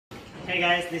Hey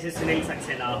guys, this is Sunil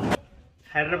Saxena.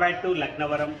 Hyderabad to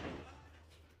Laknavaram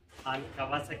on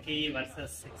Kawasaki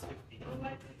Versys 650.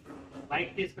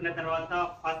 Bike తీసుకున్న తర్వాత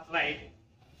first ride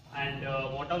and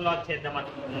Moto vlog చేద్దాం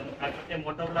అనుకుంటున్నాను. కాకపోతే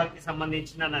Moto vlog కి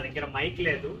సంబంధించిన నా దగ్గర మైక్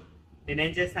లేదు.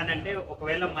 నేనేం చేస్తానంటే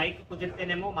ఒకవేళ మైక్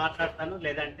కుదిరితేనేమో మాట్లాడతాను,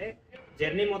 లేదంటే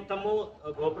జర్నీ మొత్తము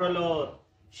గోప్రోలో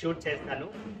షూట్ చేస్తాను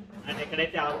అండ్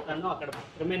ఎక్కడైతే ఆగుతానో అక్కడ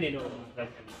మాత్రమే నేను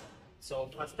మాట్లాడతాను. సో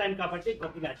ఫస్ట్ టైం కాబట్టి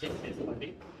కొద్దిగా అడ్జస్ట్ చేసుకోండి.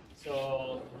 సో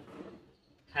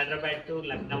హైదరాబాద్ టు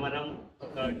లక్నవరం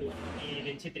ఒక 250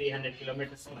 నుంచి 300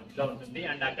 కిలోమీటర్స్ మధ్యలో ఉంటుంది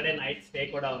అండ్ అక్కడే నైట్ స్టే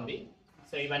కూడా ఉంది.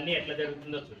 సో ఇవన్నీ ఎట్లా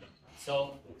జరుగుతుందో చూద్దాం. So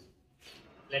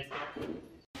let's bye.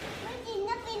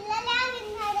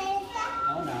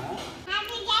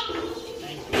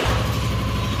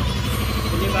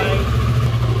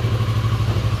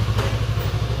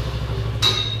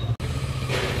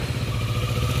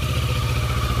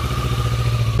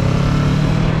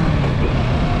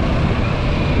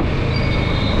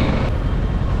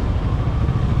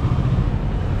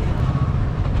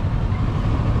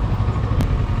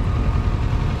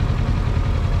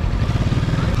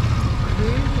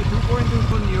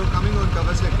 You're coming on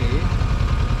Kawasaki.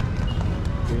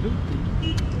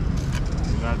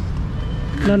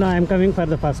 No, I'm coming for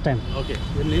the first time. Okay.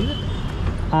 Your name is?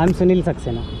 I'm Sunil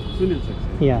Saxena. Sunil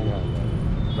Saxena. Yeah.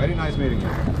 Very nice meeting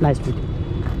you. Nice to meet you.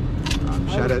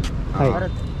 Sharad. Hi.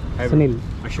 Sunil.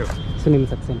 Ashok. Sunil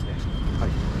Saxena.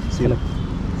 Hi. Hello.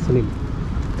 Sunil.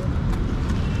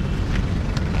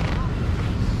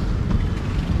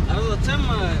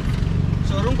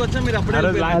 షోరూమ్కి వచ్చా మీరు అప్పుడే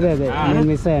అదే నేను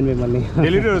miss అయ్యాను మిమ్మల్ని.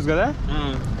 Delivery రోజు కదా.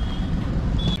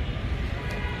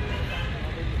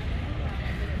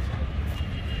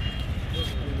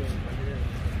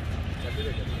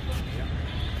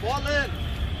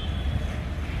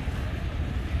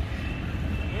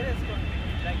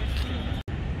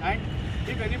 And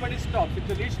if anybody stops, if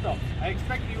the lead stops, I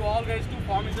expect you all guys to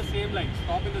form in the same line,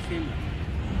 stop in the same line.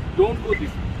 Don't go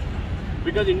this way,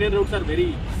 because Indian roads are very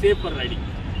safe for riding.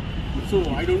 So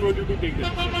I don't want you to take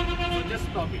that. So just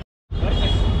stop it.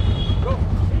 Go.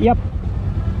 Yep.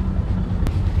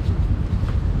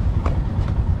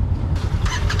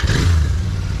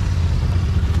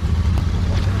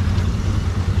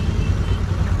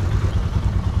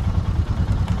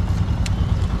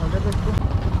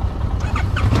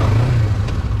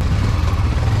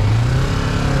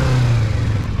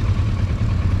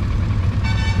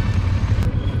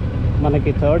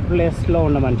 మనకి third ప్లేస్లో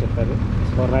ఉండమని చెప్పారు.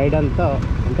 So ride అంతా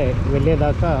అంటే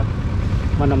వెళ్ళేదాకా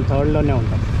మనం థర్డ్లోనే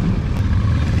ఉంటాం.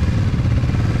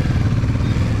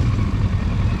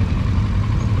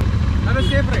 Have a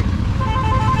safe ride.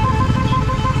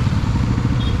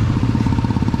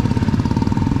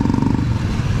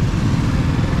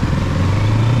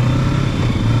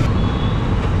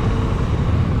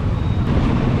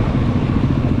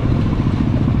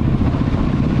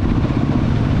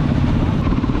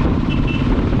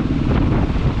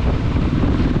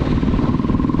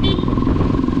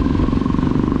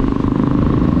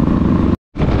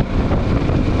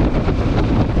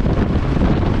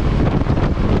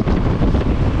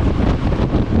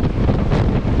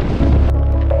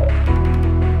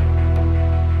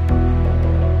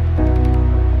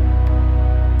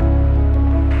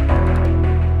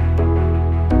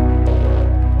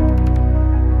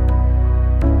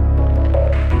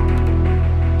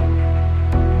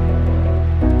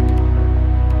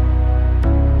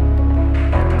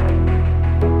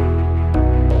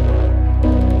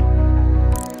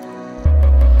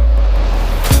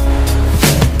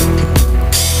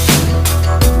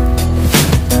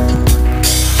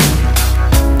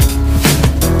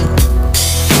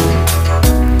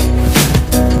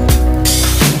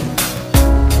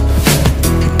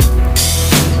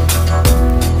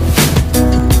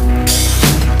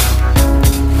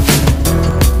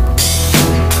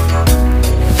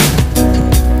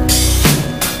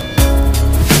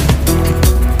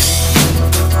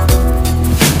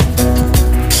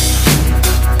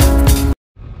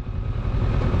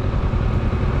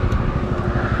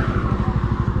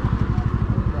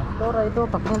 Right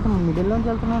పక్కన వెళ్తాం, మిడిల్లోంచి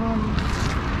వెళ్తున్నారు.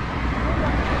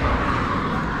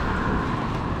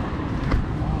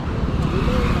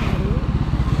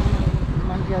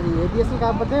 మనకి అది ఏబిఎస్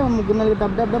కాకపోతే ముగ్గురు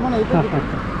నలుగురు డబ్బు అని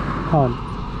అయిపోతుంది. అవును.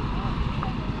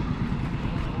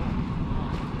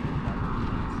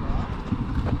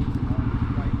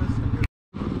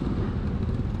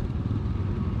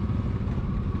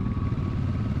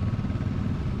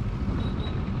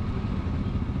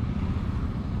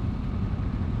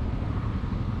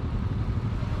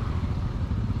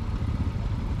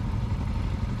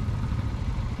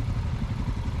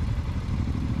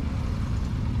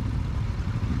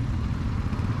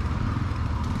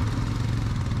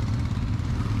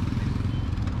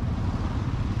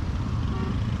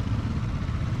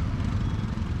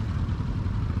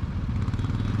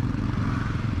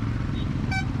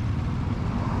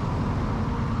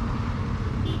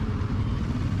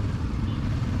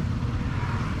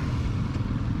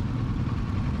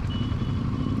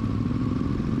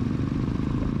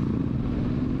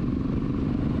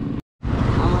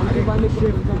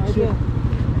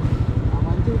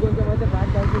 కొంచెం అయితే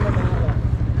బ్యాక్ అవుతుందా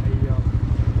అయ్యో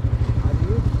అది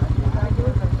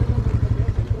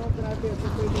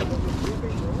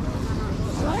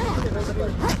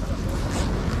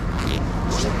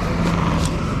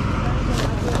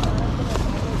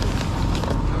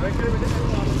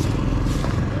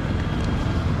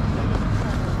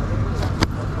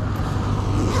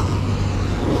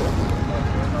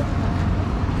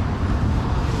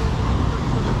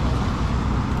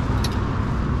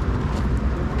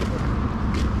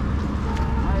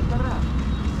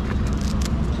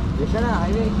ఎక్కడ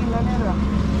హైవే ఎక్కిందనే రా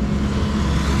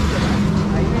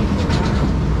హైవే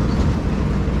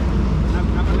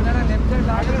లెఫ్ట్ సైడ్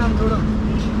లాగుతున్నాం చూడు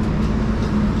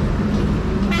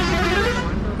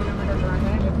 1-2 కిలోమీటర్స్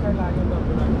రాగానే లెఫ్ట్ సైడ్ లాగేద్దాం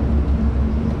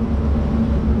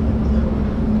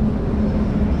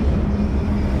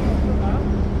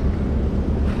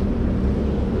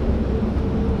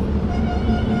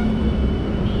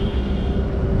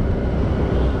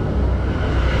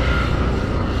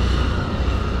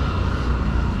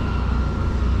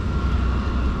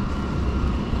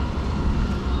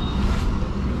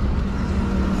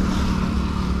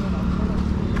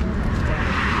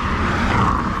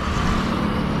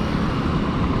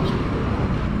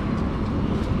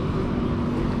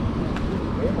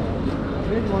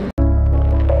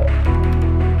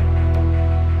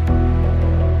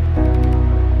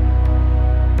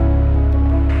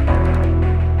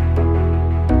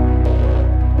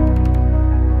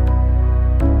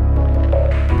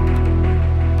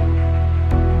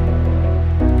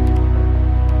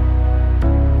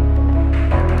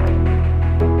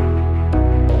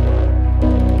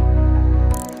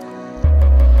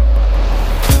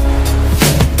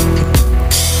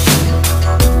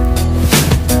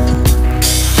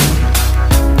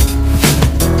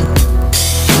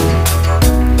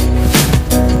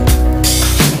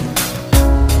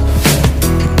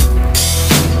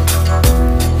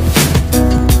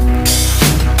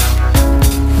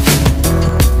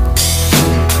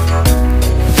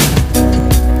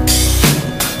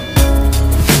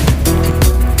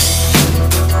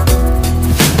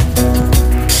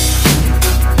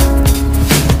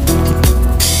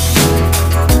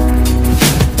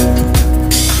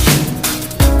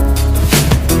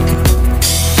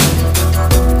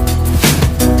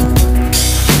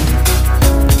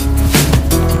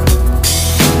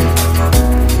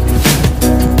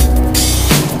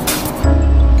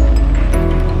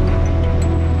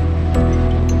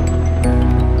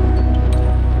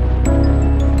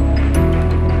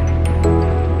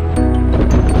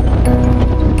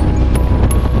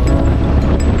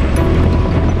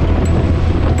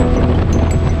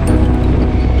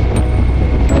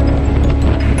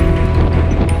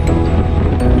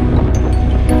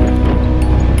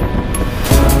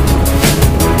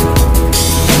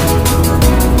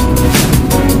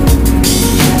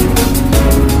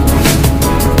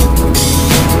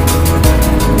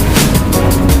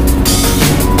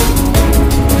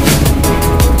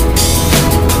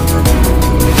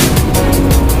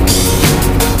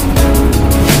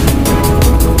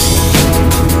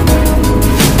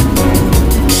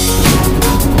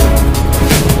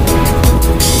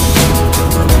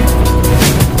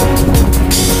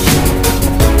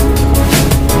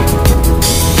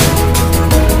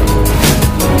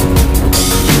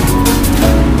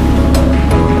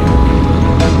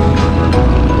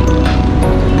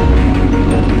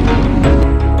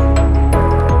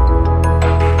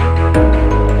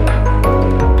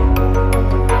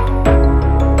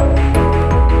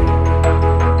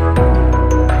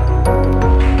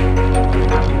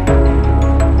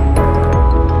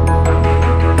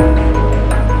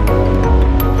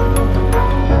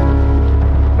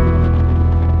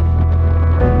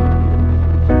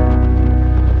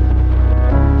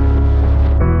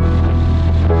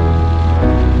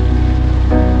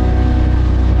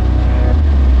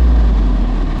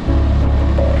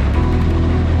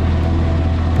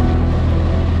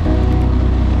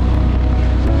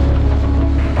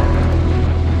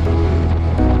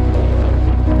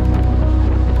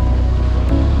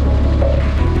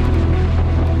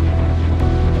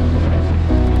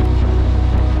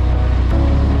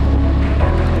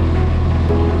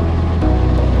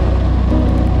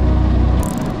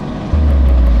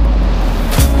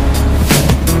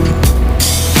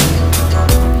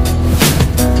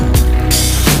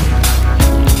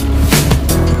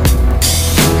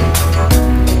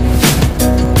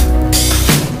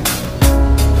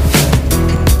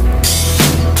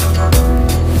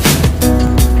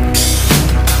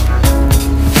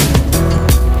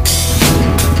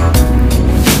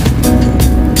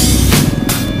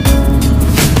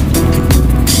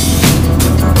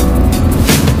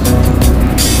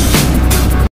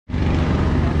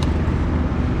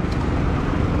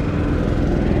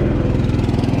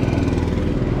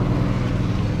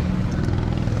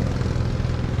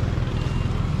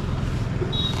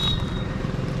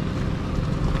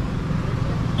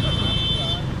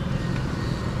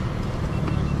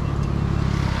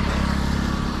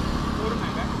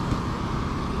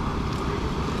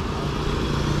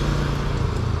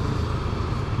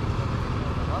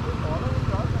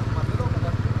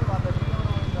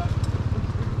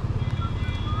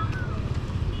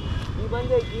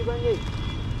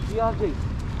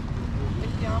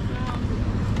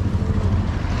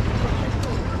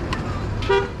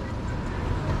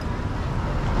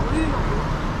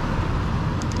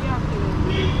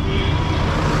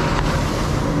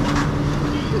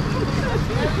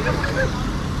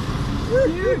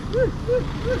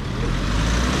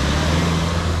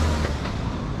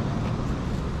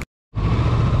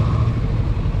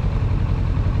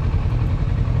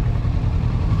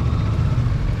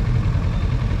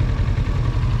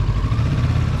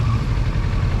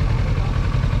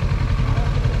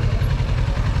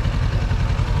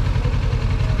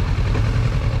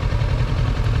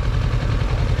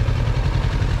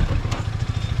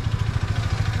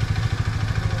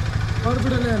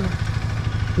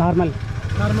నార్మల్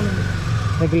ఉంది,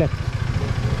 రెగ్యులర్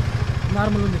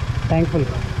నార్మల్ ఉంది, థ్యాంక్ఫుల్.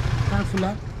 Thankful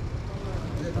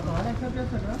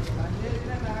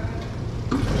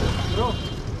bro.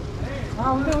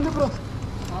 ఉంది బ్రో,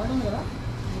 ఉంది కదా,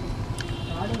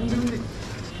 ఉంది.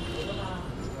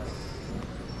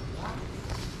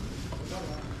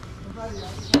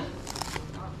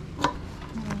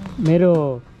 మీరు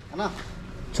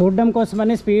చూడడం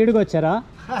కోసమని స్పీడ్గా వచ్చారా?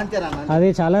 అంతేనా? అది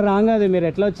చాలా రాంగ్. అది మీరు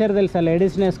ఎట్లా వచ్చారు తెలుసా?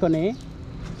 లేడీస్ని వేసుకొని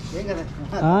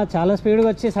చాలా స్పీడ్గా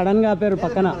వచ్చి సడన్గా ఆపారు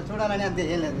పక్కన. చూడాలని అంతే,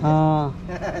 ఏం లేదు.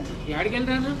 ఎక్కడికి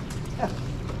వెళ్తాను?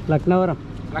 లక్నవరం.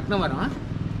 లక్నవరం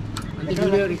అంటే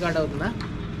వీడియో రికార్డ్ అవుతుందా?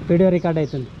 వీడియో రికార్డ్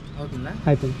అవుతుంది.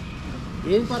 అవుతుంది.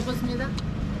 ఏం పర్పస్ మీద?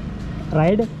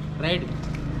 రైడ్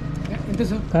ఎంత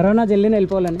సార్? కరోనా జల్దీని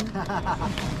వెళ్ళిపోవాలని.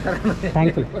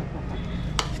 థ్యాంక్ఫుల్.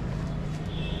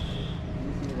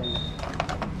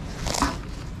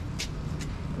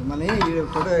 మళ్ళీ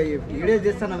ఫోటో వీడియో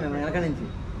తీస్తున్నాం మేము వెనక నుంచి,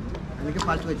 అందుకే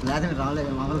ఫాస్ట్గా వచ్చి లేదని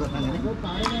రాలేదు, మామూలుగా వస్తాం కానీ.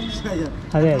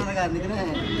 అదే అందుకనే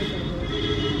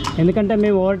ఎందుకంటే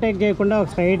మేము ఓవర్టేక్ చేయకుండా ఒక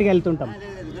స్ట్రైట్గా వెళ్తుంటాం.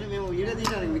 మేము వీడియో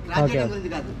తీసాను, మీకు క్రాస్ చేయడం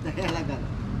గురించి కాదు, అలా కాదు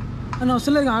అన్న.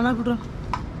 వస్తలేదు అనుకుంటా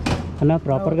అన్న,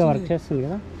 ప్రాపర్గా వర్క్ చేస్తుంది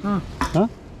కదా?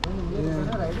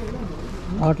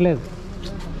 అవట్లేదు.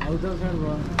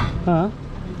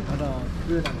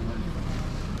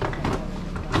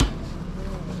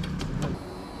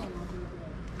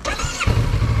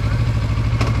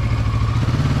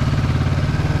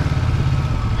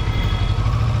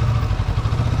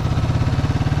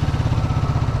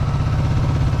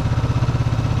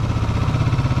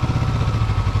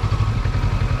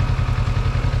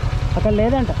 అక్కడ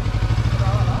లేదంట.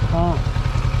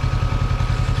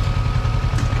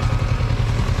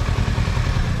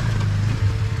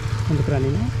 ఎందుకు రా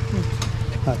నేను?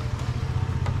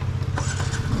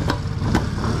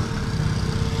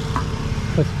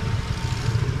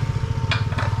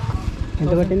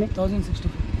 ఎంత పట్టింది? 1060.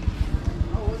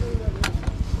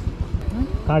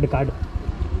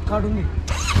 కార్డు ఉంది.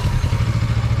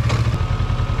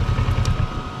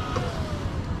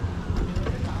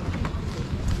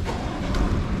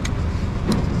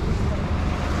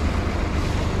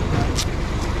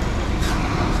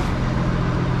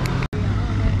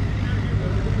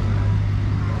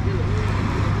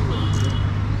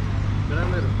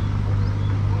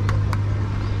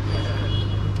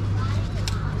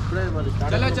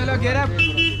 चलो गेयर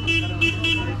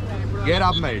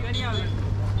अप mate.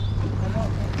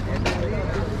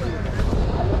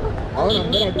 और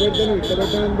अंदर अट పెడతాను ఇట్లా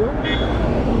పెట్టాను,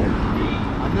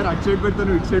 అందరు అటు సైడ్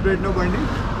పెడతాను ఇటు సైడ్ పెట్టిన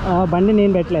బండి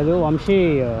నేను పెట్టలేదు, Vamsi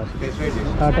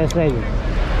test drive.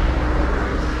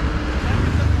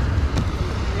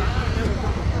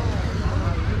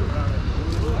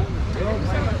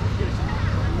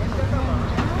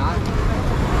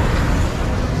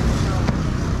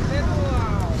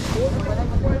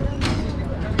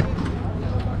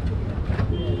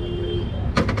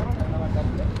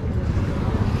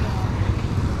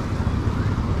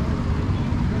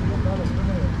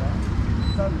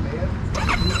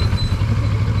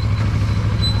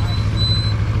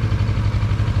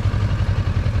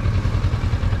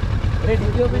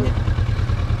 Same.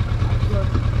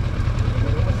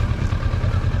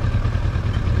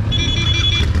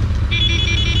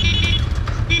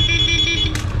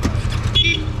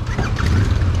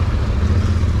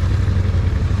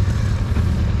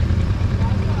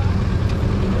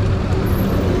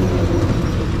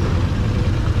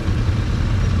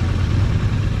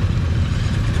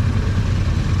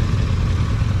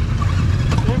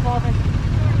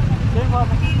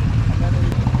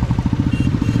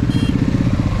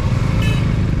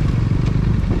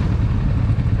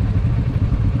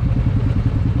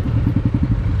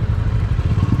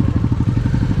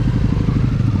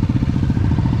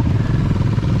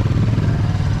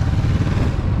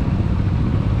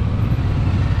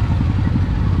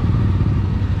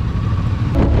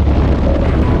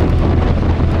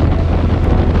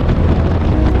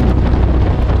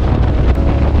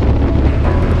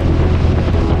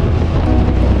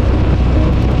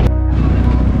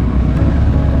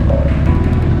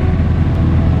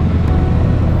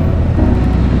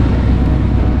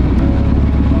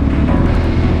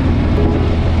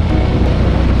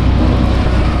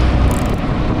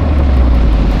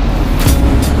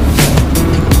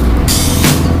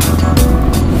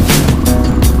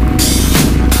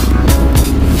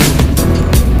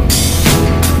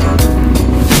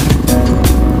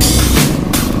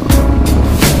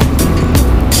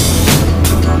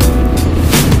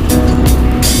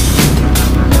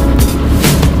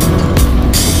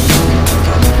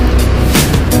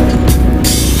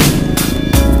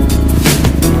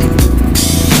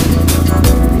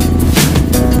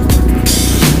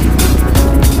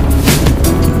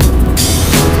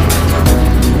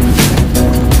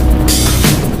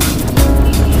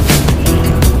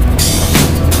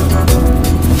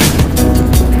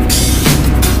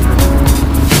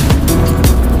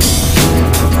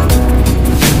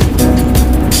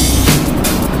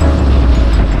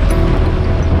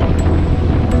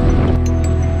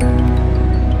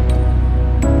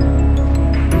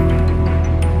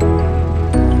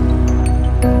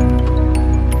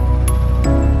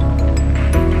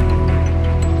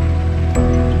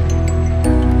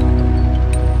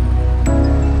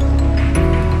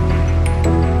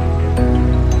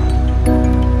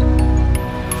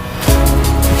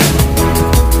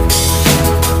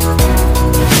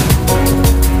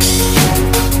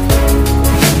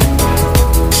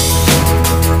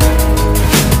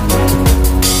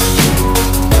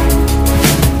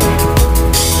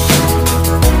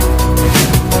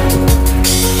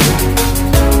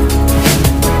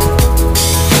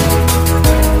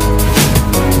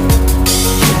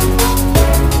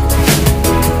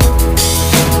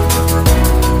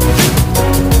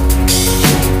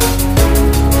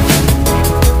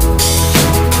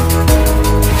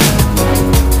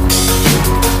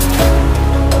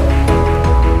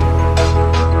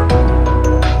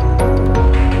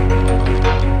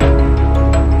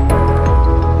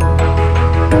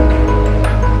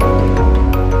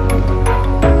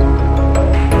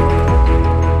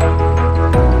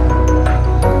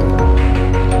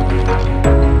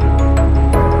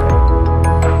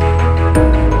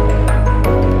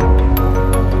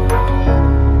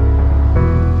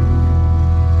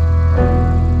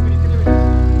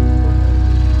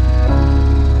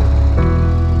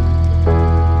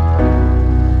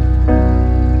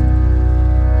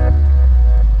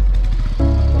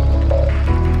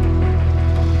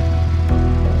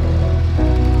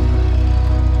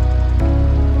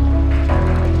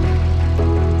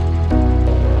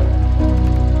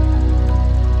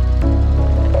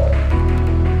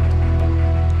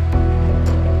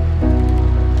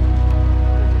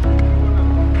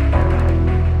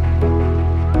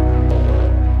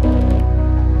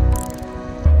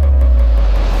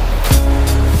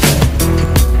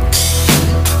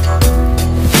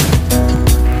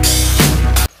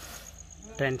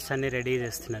 Tents అన్ని రెడీ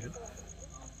చేస్తున్నారు.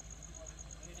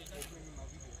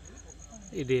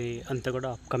 ఇది అంతా కూడా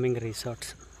అప్కమింగ్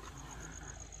రిసార్ట్స్.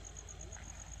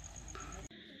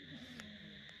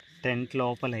 టెంట్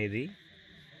లోపల ఇది.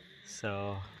 సో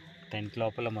టెంట్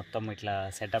లోపల మొత్తం ఇట్లా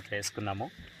సెటప్ వేసుకున్నాము.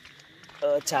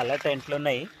 చాలా టెంట్లు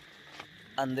ఉన్నాయి,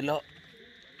 అందులో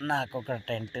నాకు ఒక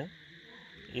టెంట్,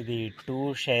 ఇది 2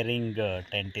 షేరింగ్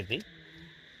టెంట్ ఇది.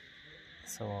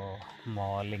 సో మా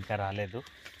వాళ్ళు ఇంకా రాలేదు,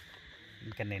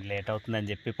 ఇంకా నేను లేట్ అవుతుందని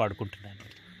చెప్పి పడుకుంటున్నాను.